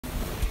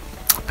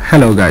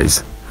Hello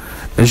guys,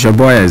 it's your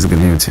boy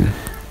Signup.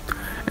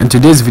 In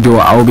today's video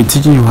I will be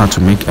teaching you how to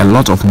make a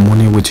lot of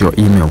money with your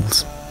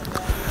emails.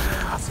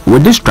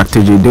 With this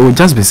strategy, they will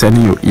just be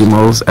sending you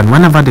emails, and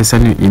whenever they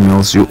send you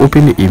emails, you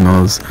open the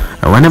emails,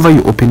 and whenever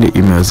you open the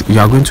emails, you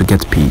are going to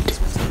get paid.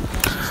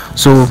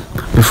 So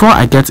before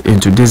I get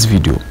into this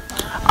video,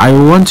 I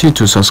want you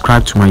to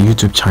subscribe to my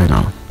YouTube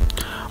channel,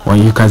 where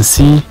you can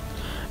see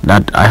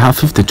that I have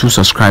 52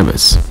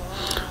 subscribers.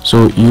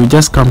 So you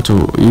just have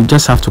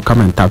to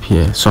come and tap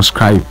here,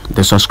 subscribe,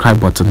 the subscribe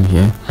button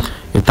here.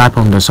 You tap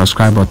on the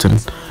subscribe button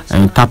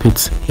and you tap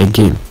it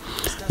again.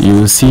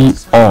 You will see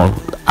all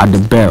at the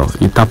bell.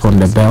 You tap on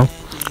the bell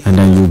and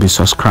then you'll be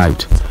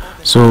subscribed.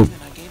 So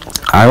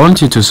I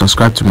want you to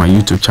subscribe to my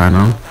YouTube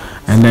channel,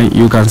 and then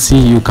you can see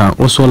you can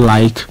also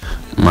like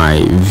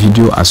my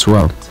video as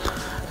well,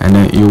 and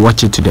then you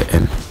watch it to the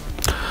end.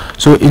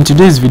 So in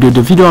today's video,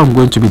 the video I'm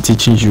going to be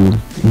teaching you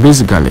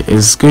basically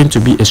is going to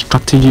be a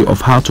strategy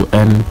of how to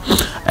earn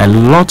a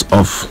lot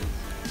of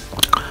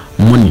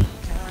money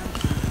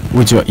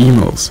with your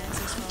emails.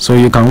 So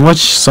you can watch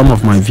some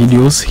of my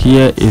videos.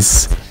 Here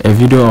is a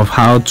video of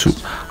how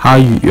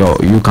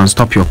you can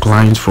stop your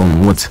clients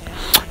from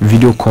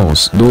video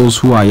calls. Those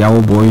who are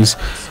Yahoo boys,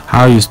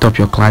 how you stop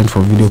your client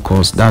from video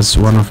calls. That's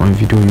one of my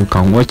videos. You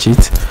can watch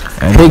it,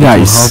 and hey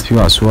guys, help you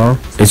as well.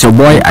 It's your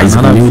boy Isaac.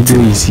 Another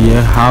video is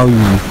here. How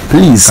you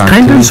please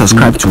kindly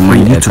subscribe to my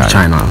YouTube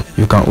channel.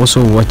 You can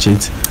also watch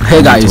it.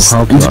 Hey guys, to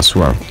help you as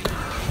well.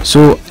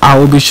 So I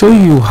will be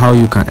showing you how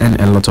you can earn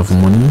a lot of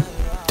money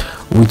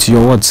with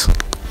your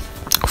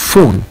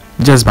phone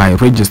just by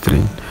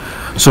registering.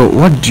 So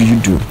what do you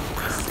do?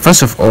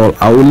 First of all,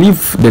 I will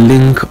leave the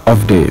link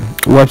of the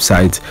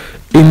website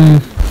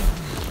in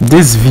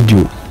this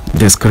video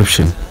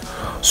description.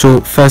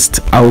 So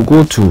first I will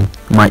go to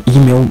my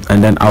email,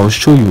 and then I will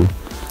show you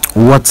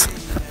what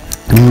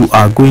you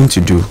are going to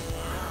do,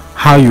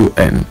 how you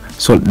earn.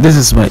 So this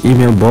is my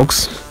email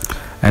box,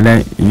 and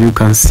then you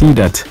can see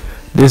that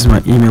this is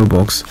my email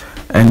box,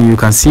 and you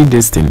can see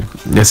this thing,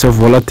 there's a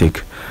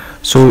Volotic.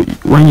 So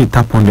when you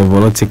tap on the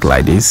Volotic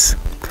like this,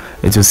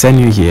 it will send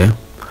you here.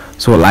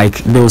 So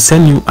like they will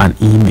send you an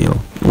email.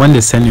 When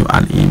they send you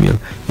an email,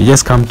 you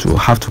just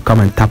have to come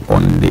and tap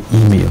on the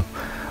email.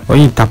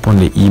 When you tap on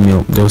the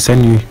email, they'll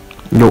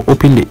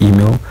open the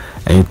email,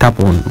 and you tap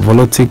on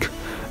Volotic.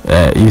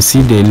 You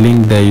see the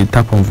link there, you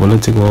tap on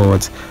Volotic or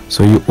what.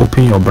 So you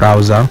open your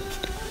browser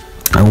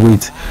and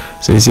wait.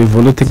 So you see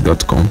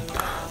volotic.com.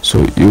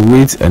 So you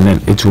wait, and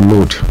then it will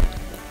load.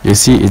 You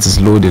see it is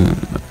loading.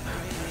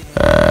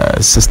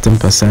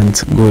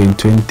 16% going,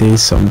 20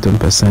 something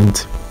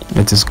percent,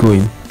 it is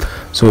going.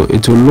 So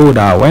it will load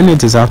out. When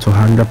it is up to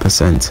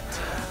 100%,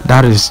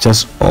 that is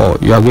just all.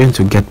 You are going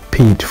to get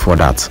paid for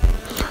that.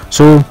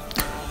 So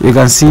you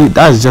can see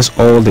that is just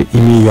all the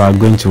email you are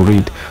going to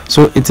read.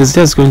 So it is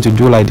just going to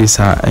do like this,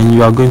 and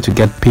you are going to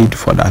get paid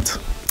for that.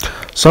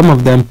 Some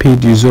of them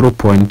paid you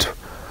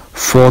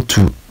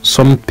 0.42,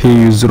 some pay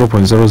you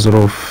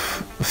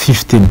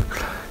 0.0015.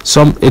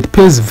 some it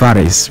pays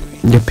varies.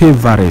 The pay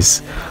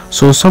varies.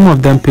 So some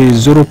of them pay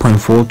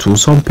 0.42,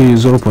 some pay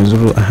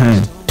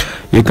 0.0.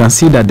 You can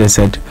see that they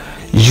said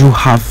you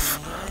have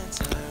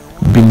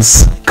been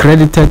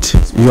credited.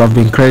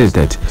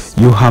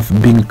 You have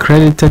been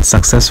credited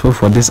successful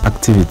for this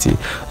activity.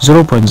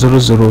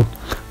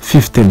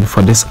 0.0015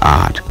 for this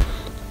ad.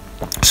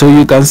 So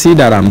you can see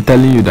that I'm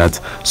telling you that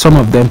some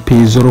of them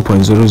pay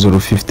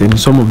 0.0015,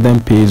 some of them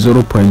pay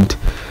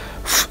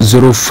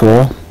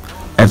 0.04,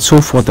 and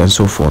so forth and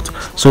so forth.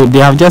 So they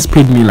have just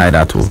paid me like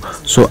that too.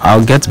 So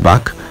I'll get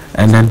back,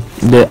 and then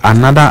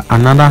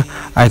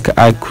I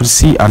could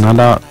see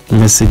another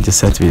message they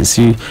sent me.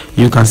 See,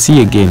 you can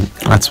see again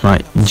at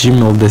my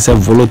Gmail they said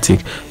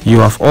Volotic,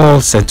 you have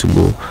all set to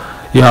go.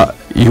 You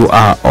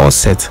are all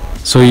set.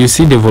 So you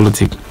see the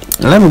Volotic.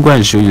 Let me go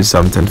and show you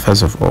something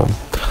first of all.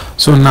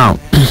 So now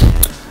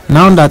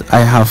that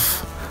I have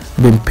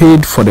been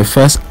paid for the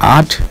first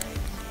ad,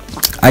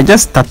 I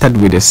just started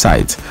with the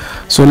site.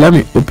 So let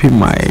me open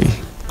my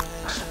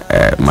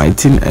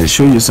thing and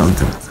show you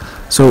something.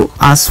 So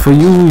as for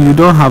you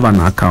don't have an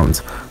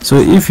account. So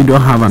if you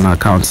don't have an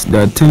account,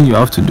 the thing you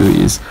have to do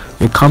is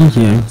you come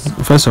here.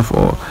 First of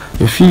all,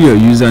 you fill your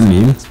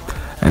username,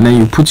 and then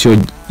you put your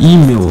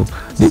email,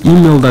 the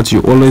email that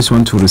you always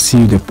want to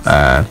receive the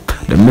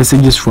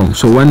messages from.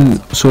 So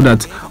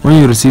that when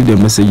you receive the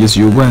messages,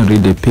 you go and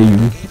read the pay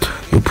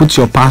you put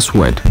your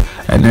password,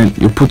 and then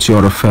you put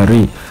your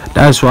referee.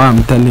 That's why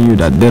I'm telling you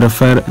that the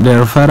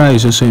referral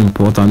is also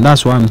important.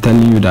 That's why I'm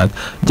telling you that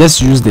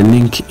just use the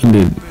link in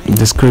the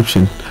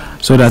description,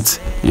 so that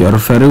your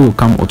referee will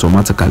come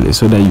automatically,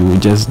 so that you will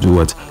just do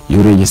what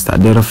you register.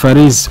 The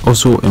referee is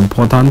also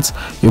important.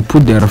 You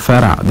put the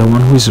referrer, the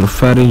one who is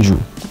referring you,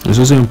 is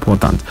also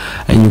important,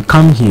 and you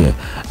come here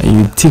and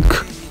you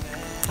tick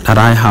that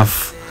I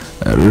have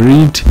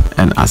read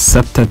and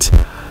accepted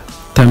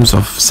terms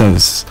of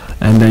service,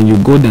 and then you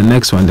go the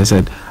next one. They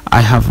said I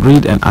have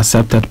read and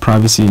accepted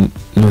privacy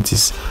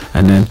notice,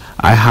 and then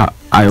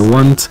I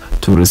want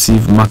to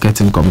receive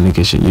marketing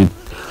communication.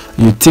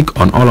 you tick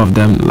on all of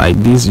them like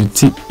this. You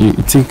tick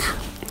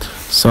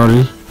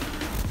sorry,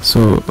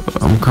 so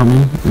I'm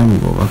coming, let me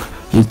go back.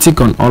 You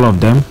tick on all of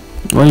them.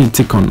 When you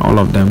tick on all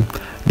of them,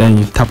 then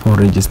you tap on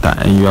register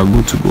and you are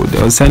good to go.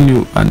 They'll send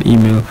you an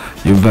email,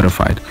 you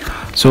verified.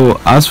 So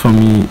as for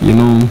me, you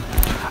know,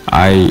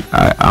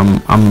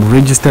 I'm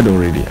registered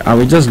already. I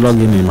will just log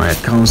in my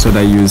account so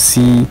that you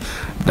see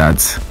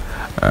that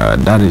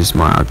that is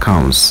my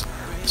accounts.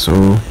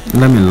 So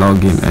let me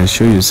log in and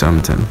show you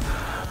something.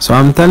 So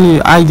I'm telling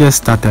you, I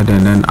just started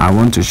and then I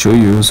want to show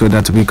you so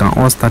that we can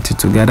all start it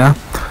together,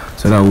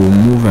 so that we'll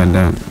move and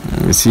then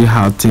we see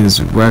how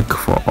things work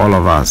for all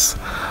of us.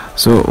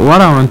 So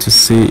what I want to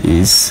say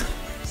is,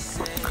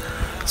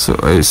 so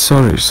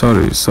sorry,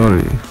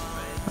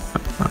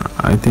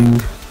 I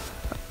think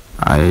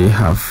I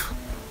have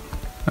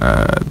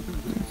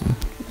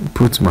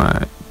put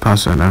my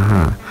password.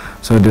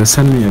 So they'll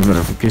send me a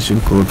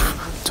verification code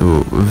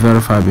to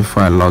verify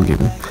before I log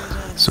in.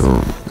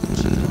 So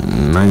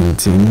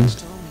 19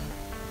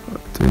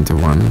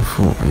 21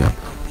 4, yep.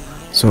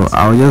 So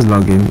I'll just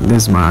log in.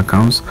 This is my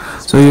accounts.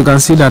 So you can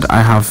see that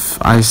I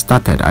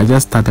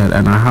just started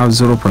and I have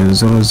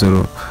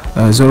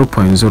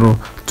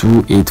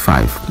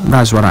 0.0285.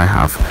 That's what I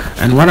have,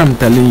 and what I'm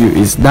telling you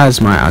is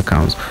that's my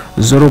accounts,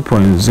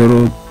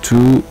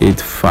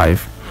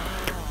 0.0285,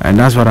 and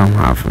that's what I'm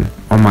having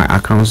on my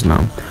accounts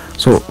now.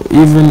 So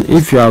even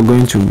if you are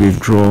going to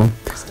withdraw,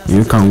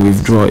 you can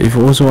withdraw. If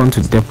you also want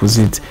to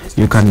deposit,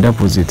 you can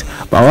deposit.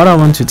 But what I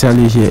want to tell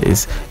you here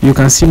is, you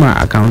can see my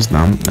accounts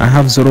now. I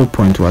have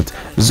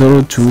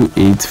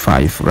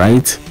 0.0285,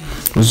 right?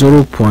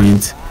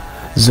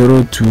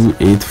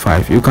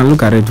 0.0285. You can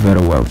look at it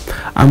very well.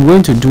 I'm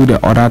going to do the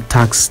other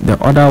tax, the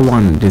other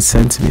one they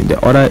sent me, the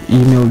other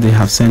email they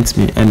have sent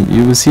me, and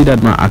you will see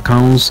that my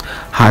accounts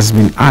has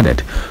been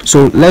added.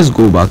 So let's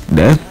go back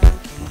there.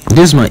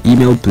 This is my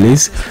email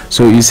place.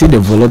 So you see the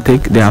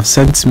Volotech, they have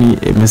sent me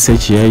a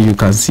message here. You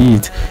can see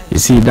it. You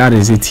see, that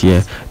is it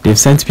here. They've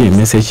sent me a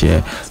message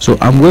here. So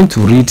I'm going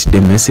to read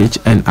the message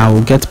and I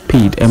will get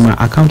paid and my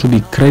account will be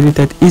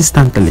credited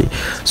instantly.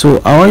 So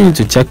I want you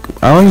to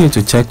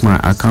check my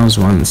accounts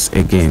once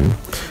again.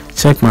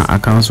 Check my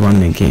accounts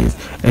once again.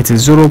 It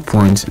is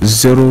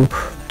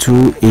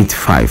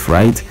 0.0285,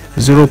 right?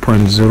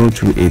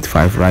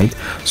 0.0285, right?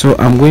 So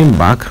I'm going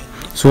back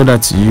so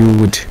that you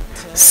would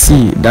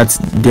see that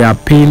they are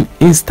paying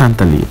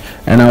instantly,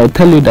 and I'll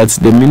tell you that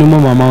the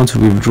minimum amount to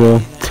withdraw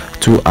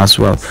to as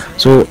well.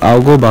 So I'll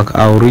go back,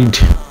 I'll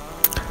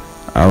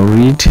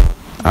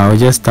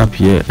just tap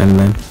here and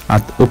then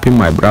I'll open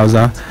my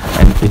browser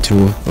and it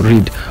will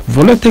read.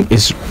 Volotech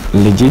is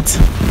legit,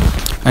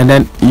 and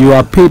then you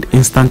are paid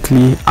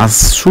instantly as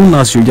soon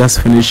as you just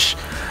finish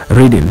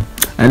reading,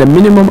 and the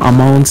minimum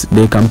amount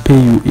they can pay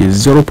you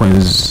is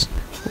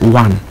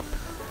 0.1,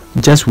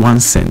 just 1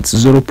 cent,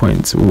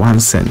 0.1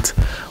 cent.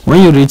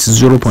 When you reach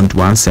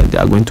 0.1 cent, they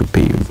are going to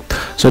pay you.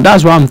 So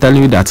that's why I'm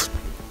telling you that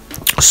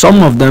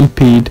some of them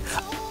paid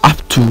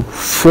up to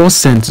 4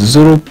 cents,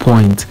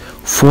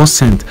 0.4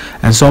 cent,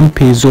 and some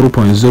pay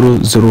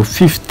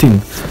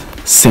 0.0015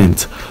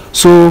 cent.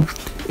 So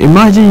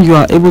imagine you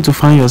are able to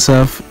find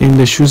yourself in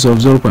the shoes of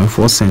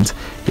 0.4 cent.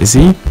 You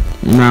see,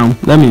 now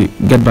let me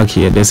get back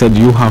here. They said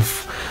you have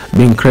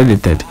been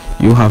credited.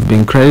 You have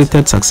been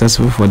credited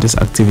successfully for this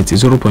activity,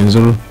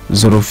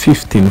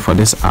 0.0015 for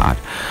this ad.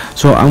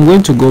 So I'm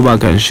going to go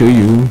back and show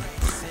you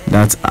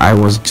that I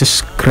was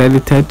just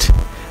credited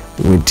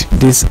with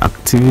this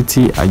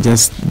activity I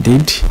just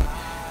did.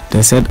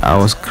 They said I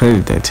was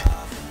credited.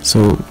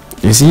 So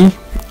you see,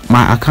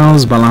 my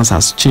account's balance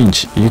has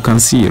changed. You can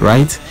see,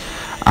 right?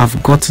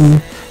 I've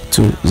gotten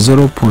to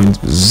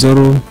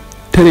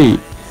 0.03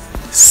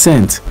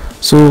 cent.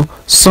 So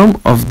some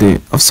of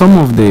the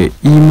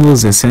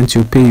emails they sent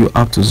you pay you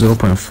up to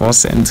 0.4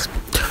 cent.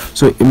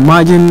 So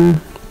imagine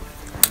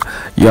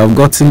you have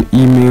gotten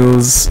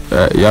emails,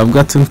 you have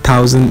gotten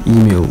 1,000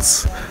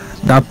 emails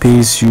that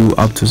pays you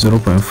up to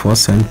 0.4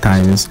 cent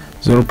times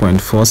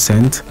 0.4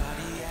 cent.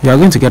 You are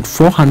going to get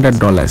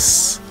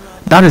 $400.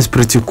 That is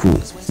pretty cool.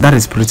 That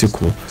is pretty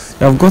cool.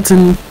 You have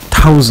gotten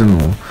 1,000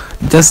 more,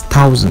 just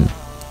 1,000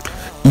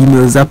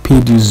 emails that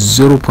paid you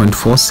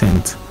 0.4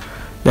 cent.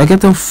 You're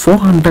getting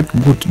 $400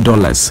 good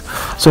dollars.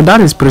 So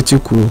that is pretty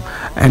cool,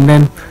 and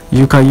then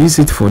you can use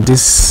it for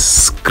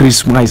this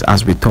Christmas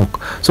as we talk.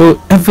 So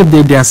every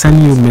day they are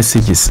sending you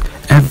messages.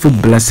 Every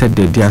blessed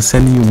day they are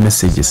sending you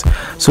messages.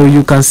 So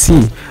you can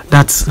see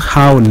that's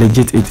how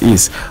legit it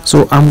is.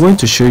 So I'm going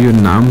to show you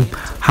now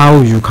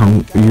how you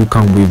can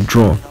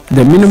withdraw.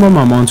 The minimum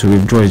amount to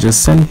withdraw is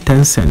just send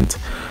 10 cents.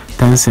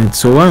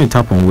 So when you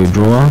tap on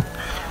withdraw,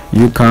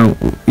 you can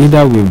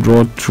either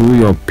withdraw through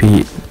your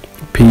payee,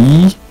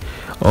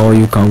 or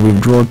you can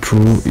withdraw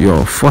through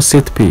your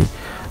Faucetpay.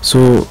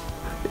 So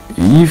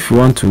if you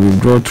want to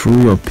withdraw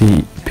through your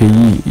payee,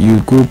 you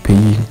go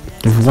payee.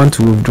 If you want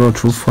to withdraw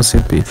through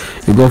Faucetpay,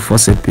 you go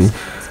Faucetpay.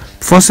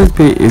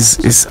 Faucetpay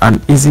is an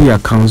easy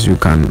account. You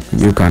can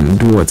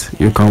do it.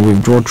 You can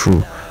withdraw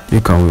through.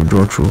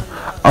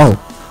 Oh,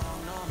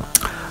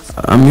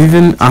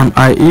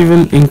 I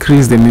even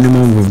increased the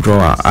minimum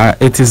withdrawal.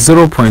 It is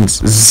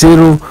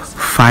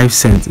 0.05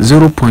 cent.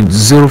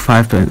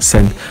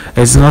 0.05%.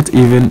 It's not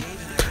even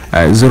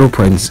 0.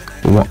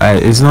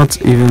 It's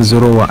not even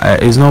 0.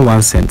 It's not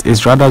 1 cent.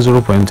 It's rather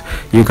 0.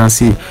 You can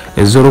see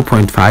it's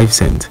 0.5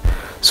 cent.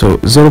 So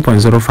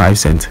 0.05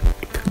 cent.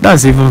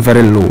 That's even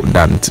very low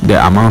than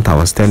the amount I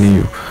was telling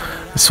you.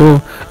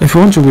 So if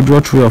you want to withdraw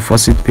through your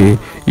Faucetpay,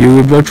 you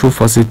withdraw through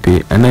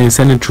Faucetpay and then you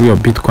send it through your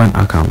Bitcoin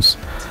accounts.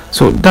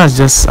 So that's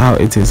just how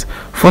it is.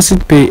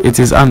 Faucetpay, it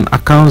is an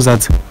account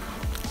that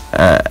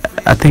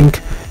I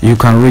think you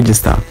can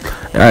register.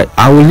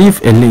 I will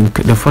leave a link,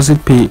 the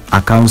Faucetpay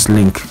accounts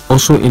link,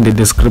 also in the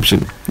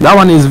description. That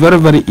one is very,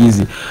 very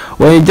easy.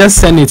 When you just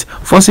send it,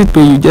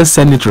 Faucetpay, you just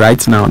send it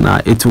right now.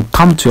 Now it will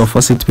come to your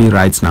Faucetpay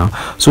right now.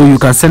 So you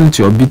can send it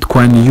to your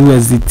Bitcoin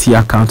USDT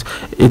account.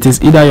 It is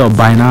either your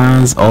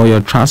Binance or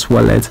your Trust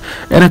wallet,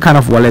 any kind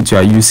of wallet you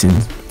are using.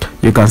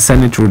 You can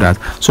send it through that.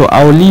 So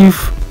I will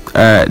leave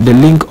the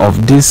link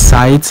of this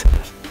site,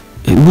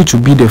 which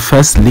will be the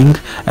first link,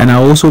 and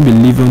I'll also be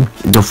leaving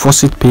the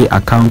Faucetpay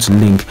account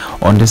link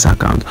on this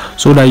account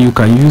so that you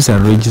can use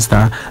and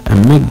register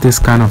and make this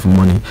kind of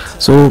money.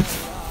 So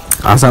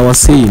as I was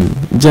saying,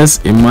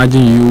 just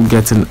imagine you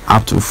getting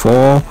up to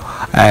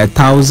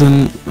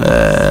 4,000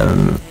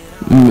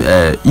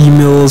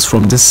 emails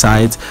from this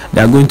site.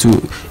 They are going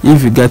to,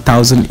 if you get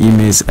 1,000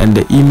 emails and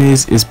the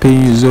emails is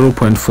paying you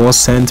 0.4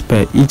 cents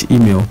per each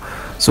email,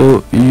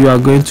 so you are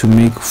going to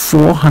make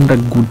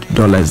 $400 good.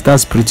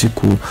 That's pretty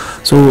cool.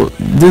 So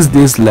these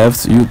days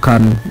left, you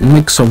can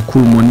make some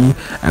cool money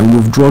and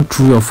withdraw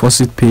through your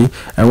Faucetpay.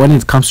 And when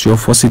it comes to your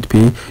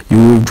Faucetpay,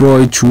 you withdraw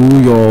it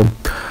through your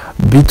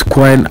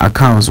Bitcoin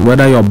accounts,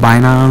 whether your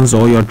Binance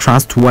or your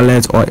Trust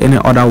wallet or any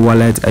other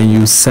wallet, and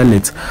you sell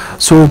it.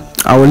 So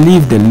I will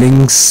leave the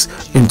links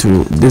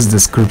into this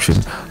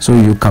description so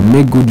you can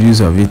make good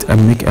use of it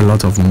and make a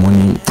lot of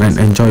money and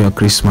enjoy your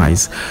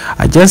Christmas.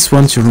 I just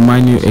want to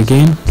remind you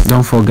again,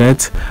 don't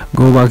forget,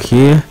 go back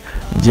here,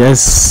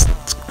 just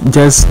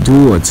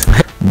do it.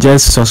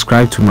 Just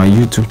subscribe to my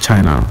YouTube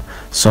channel,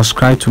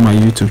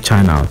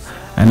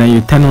 and then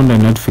you turn on the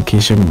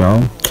notification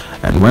bell,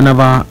 and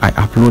whenever I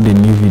upload a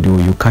new video,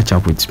 you catch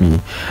up with me.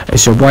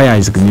 It's your boy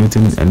Isaac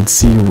Newton, and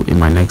see you in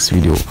my next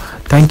video.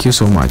 Thank you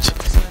so much.